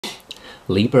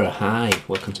Libra, hi,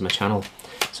 welcome to my channel.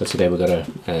 So today we've got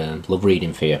a love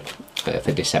reading for you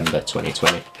for December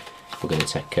 2020. We're going to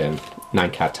take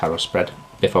 9-card tarot spread.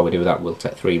 Before we do that, we'll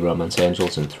take 3 romance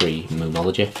angels and 3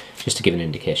 moonology, just to give an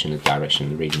indication of the direction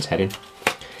the reading's heading.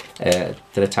 For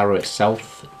the tarot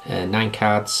itself, 9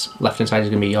 cards. Left hand side is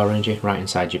going to be your energy, right hand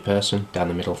side your person, down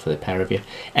the middle for the pair of you.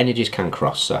 Energies can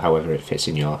cross, so however it fits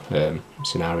in your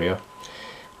scenario,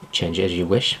 change it as you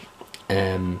wish.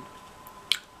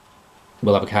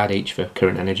 We'll have a card each for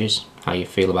current energies, how you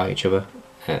feel about each other,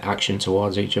 action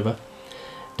towards each other.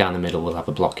 Down the middle we'll have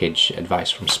a blockage,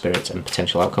 advice from spirit and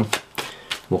potential outcome.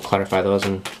 We'll clarify those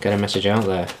and get a message out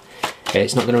there.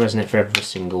 It's not going to resonate for every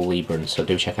single Libran, so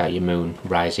do check out your moon,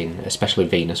 rising, especially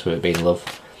Venus with it being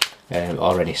love,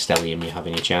 or any stellium you have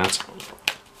in your chart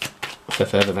for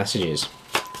further messages.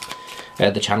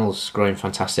 The channel's growing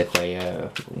fantastically,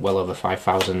 well over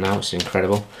 5,000 now, it's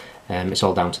incredible. It's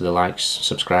all down to the likes,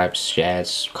 subscribes,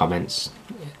 shares, comments.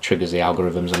 It triggers the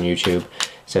algorithms on YouTube,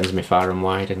 sends me far and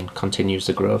wide and continues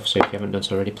the growth, so if you haven't done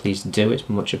so already, please do, it's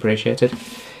much appreciated.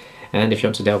 And if you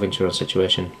want to delve into your own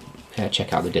situation,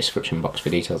 check out the description box for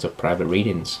details of private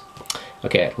readings.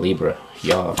 Okay, Libra,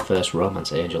 your first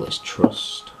romance angel is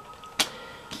trust.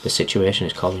 The situation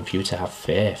is calling for you to have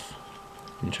faith.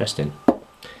 Interesting.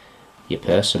 Your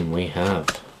person, we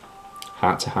have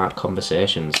heart-to-heart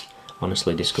conversations.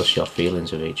 Honestly discuss your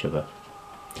feelings with each other.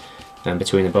 And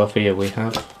between the both of you we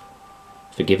have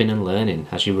forgiving and learning.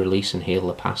 As you release and heal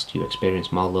the past, you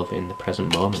experience more love in the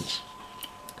present moments.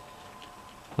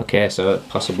 Okay, so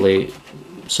possibly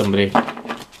somebody,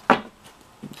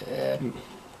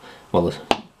 well,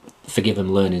 forgive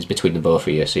and learn is between the both of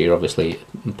you, so you're obviously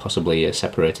possibly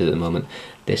separated at the moment.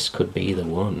 This could be the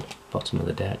one, bottom of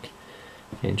the deck.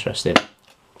 Interesting.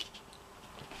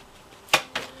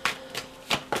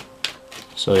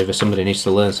 So either somebody needs to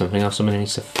learn something or somebody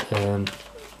needs to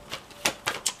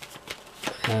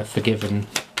forgive and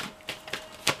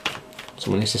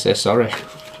someone needs to say sorry.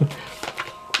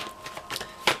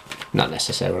 Not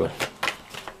necessarily.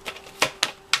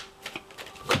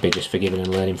 Could be just forgiving and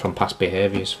learning from past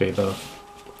behaviours for you both.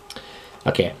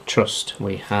 Okay, trust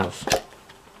we have.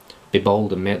 Be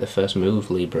bold and make the first move,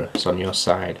 Libra. It's on your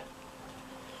side.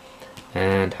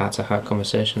 And heart-to-heart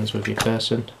conversations with your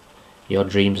person. Your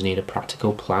dreams need a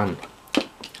practical plan.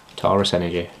 Taurus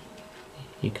energy.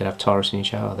 You could have Taurus in your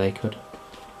chart, or they could.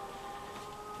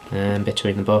 And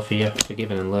between the both of you,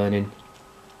 forgiving and learning.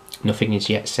 Nothing is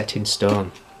yet set in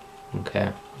stone.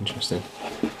 Okay, interesting.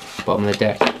 Bottom of the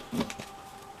deck.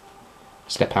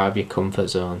 Step out of your comfort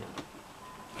zone.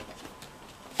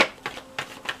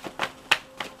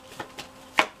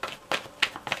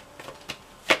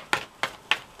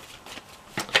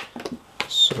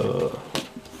 So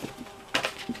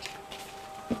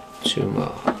 2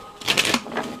 more.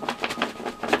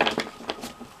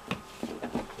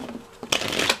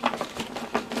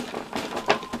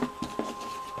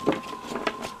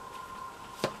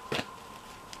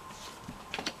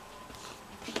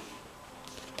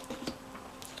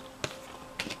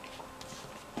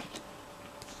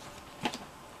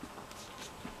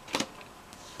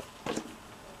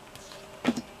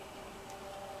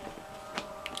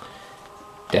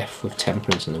 Death with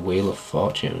Temperance and the Wheel of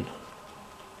Fortune.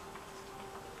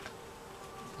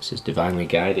 This is divinely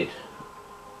guided.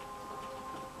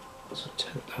 So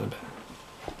turn it down a bit.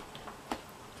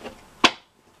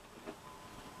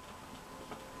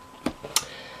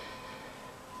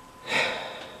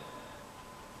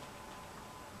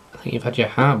 I think you've had your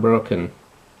heart broken,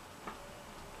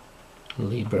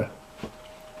 Libra.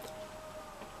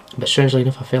 But strangely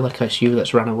enough, I feel like it's you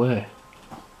that's ran away.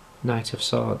 Knight of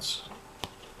Swords.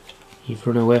 You've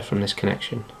run away from this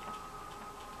connection.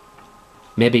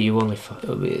 Maybe you only,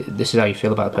 this is how you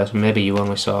feel about the person, maybe you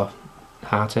only saw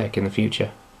heartache in the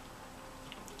future.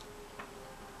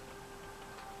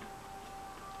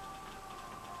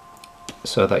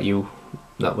 So that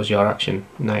was your action.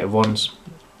 Knight of Wands.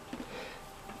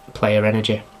 Player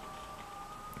energy.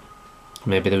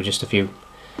 Maybe there were just a few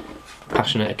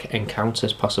passionate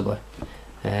encounters possibly.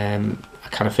 I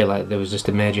kind of feel like there was just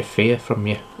a major fear from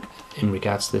you in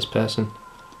regards to this person.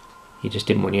 You just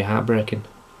didn't want your heart breaking.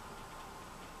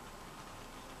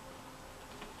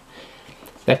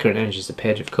 Their current energy is the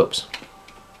Page of Cups.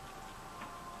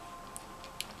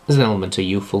 There's an element of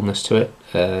youthfulness to it.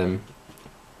 They're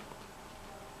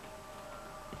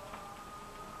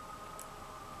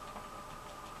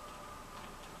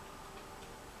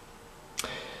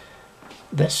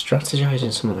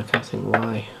strategizing something, I can't think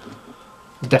why.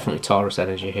 Definitely Taurus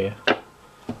energy here.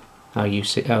 How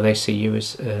they see you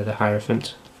as the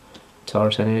Hierophant.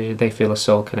 Taurus energy, they feel a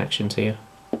soul connection to you.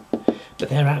 But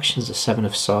their actions are Seven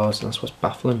of Swords, and that's what's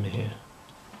baffling me here.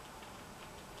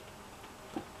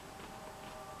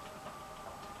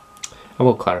 I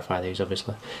will clarify these,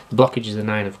 obviously. The blockage is the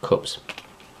Nine of Cups.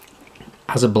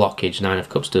 As a blockage, Nine of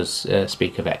Cups does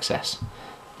speak of excess.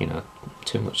 You know,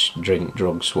 too much drink,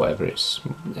 drugs, whatever. It's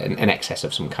an excess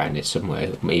of some kind. It's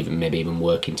somewhere, maybe even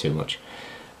working too much.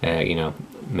 You know,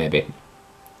 maybe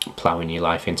ploughing your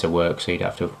life into work so you'd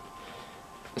have to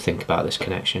think about this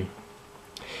connection.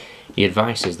 The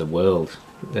advice is the World.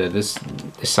 This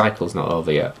cycle's not over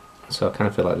yet, so I kind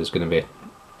of feel like there's going to be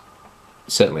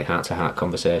certainly heart-to-heart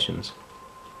conversations.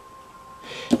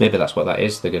 Maybe that's what that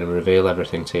is. They're going to reveal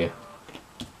everything to you.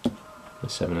 The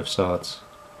Seven of Swords.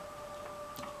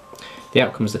 The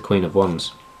outcome is the Queen of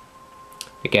Wands.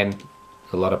 Again,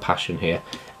 a lot of passion here,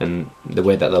 and the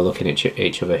way that they're looking at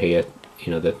each other here,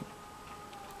 you know,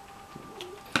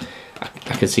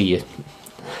 I can see you,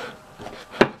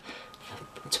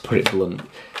 to put it blunt,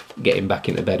 getting back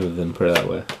into bed with them, put it that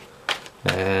way.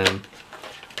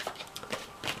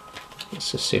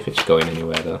 Let's just see if it's going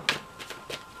anywhere though.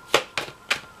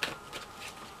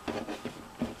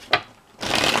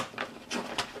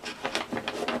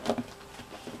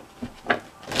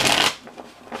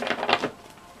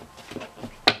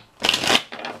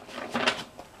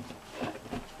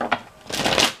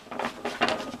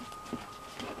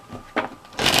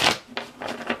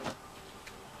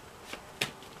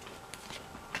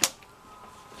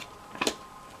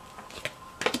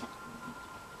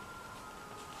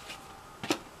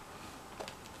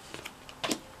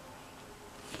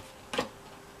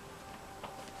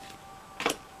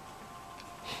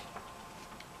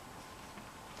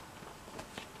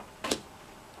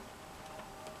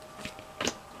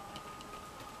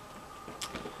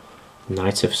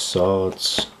 Knight of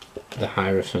Swords, the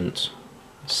Hierophant,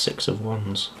 Six of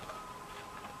Wands.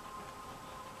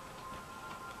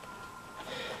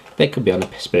 They could be on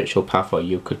a spiritual path, or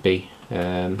you could be.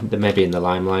 They may be in the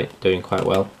limelight, doing quite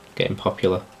well, getting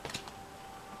popular.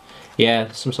 Yeah,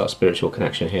 some sort of spiritual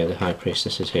connection here. The High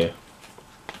Priestess is here.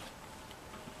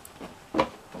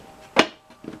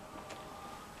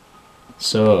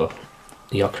 So,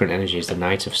 your current energy is the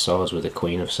Knight of Swords with the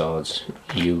Queen of Swords.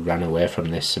 You ran away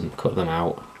from this and cut them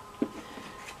out.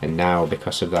 And now,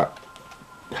 because of that,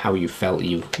 how you felt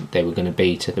they were going to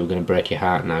beat, they were going to break your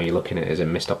heart, now you're looking at it as a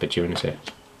missed opportunity.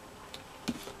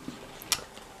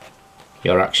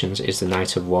 Your actions is the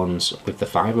Knight of Wands with the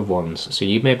Five of Wands. So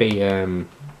you may be,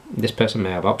 this person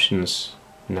may have options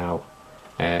now,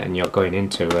 and you're going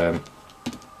into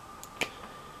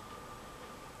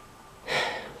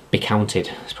be counted.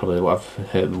 It's probably what I've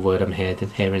heard, the word I'm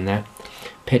hearing there.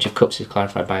 Page of Cups is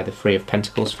clarified by the Three of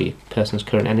Pentacles for your person's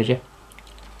current energy.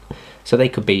 So they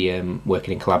could be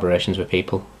working in collaborations with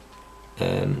people.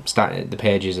 The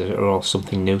pages are all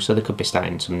something new, so they could be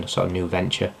starting some sort of new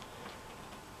venture.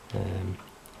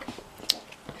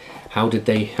 How did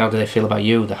they feel about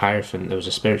you, the Hierophant? There was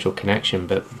a spiritual connection,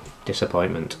 but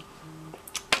disappointment.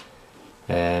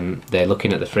 They're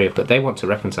looking at the Three of Cups. They want to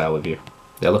reconcile with you.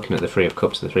 They're looking at the Three of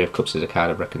Cups. The Three of Cups is a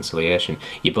card of reconciliation.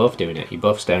 You're both doing it. You're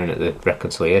both staring at the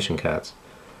reconciliation cards.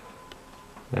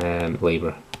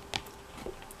 Libra.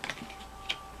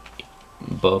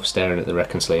 Both staring at the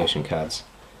reconciliation cards.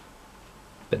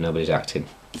 But nobody's acting.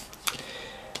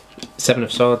 Seven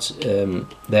of Swords.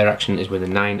 Their action is with the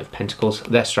Nine of Pentacles.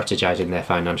 They're strategizing their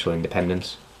financial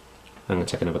independence. I'm going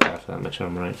to take another card for that, make sure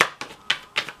I'm right.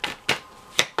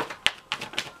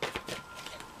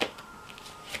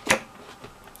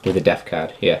 With the Death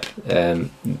card, yeah.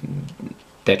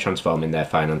 They're transforming their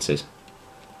finances.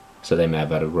 So they may have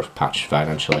had a rough patch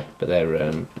financially, but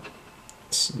they're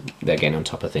getting on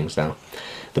top of things now.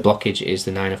 The blockage is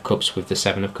the Nine of Cups with the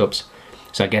Seven of Cups.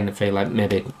 So again, I feel like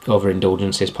maybe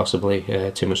overindulgence is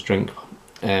possibly too much drink.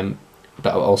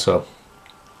 But also,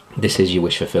 this is your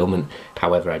wish fulfillment.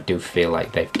 However, I do feel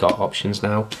like they've got options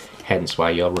now, hence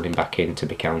why you're running back in to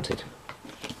be counted.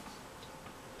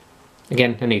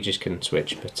 Again, energies can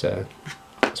switch, but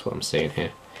that's what I'm seeing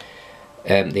here.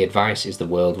 The advice is the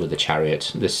World with the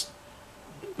Chariot. There's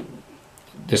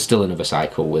still another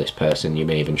cycle with this person. You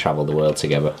may even travel the world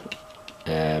together.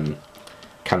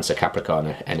 Cancer,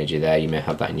 Capricorn energy there. You may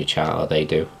have that in your chart, or they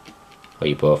do, or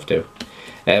you both do.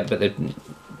 But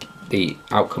the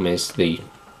outcome is the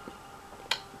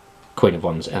Queen of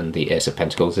Wands and the Ace of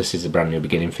Pentacles. This is a brand new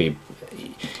beginning for you.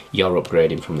 You're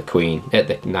upgrading from the Queen,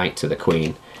 the Knight to the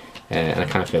Queen. And I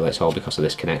kind of feel it's all because of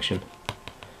this connection.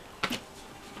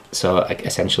 So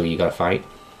essentially you got to fight.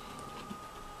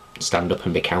 Stand up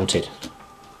and be counted.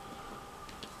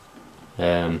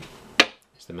 Is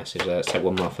the message there. Let's take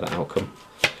one more for that outcome.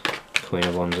 Queen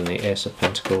of Wands and the Ace of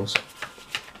Pentacles.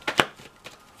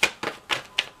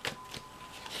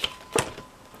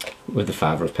 with the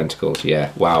Five of Pentacles.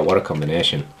 Yeah, wow, what a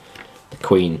combination. The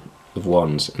Queen of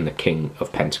Wands and the King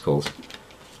of Pentacles.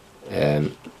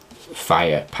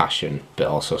 Fire, passion, but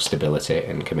also stability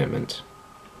and commitment.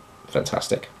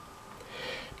 Fantastic.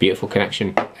 Beautiful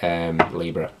connection,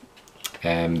 Libra.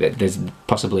 There's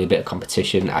possibly a bit of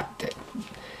competition.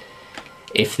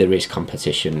 If there is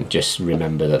competition, just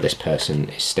remember that this person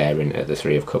is staring at the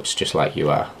Three of Cups just like you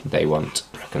are. They want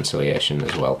reconciliation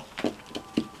as well,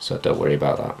 so don't worry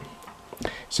about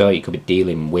that. So you could be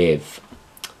dealing with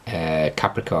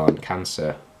Capricorn,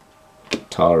 Cancer,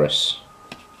 Taurus,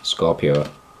 Scorpio,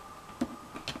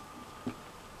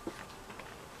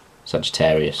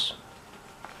 Sagittarius,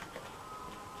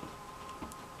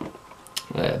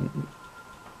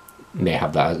 may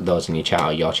have those in your chart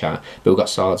or your chart. But we've got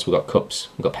swords, we've got cups,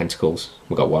 we've got pentacles,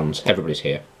 we've got wands. Everybody's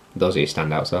here. Those are your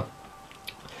standouts though.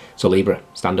 So Libra,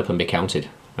 stand up and be counted.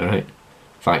 Alright,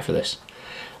 fight for this.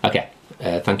 Okay,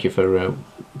 thank you for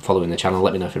following the channel.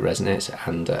 Let me know if it resonates,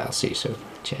 and I'll see you soon.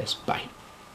 Cheers, bye.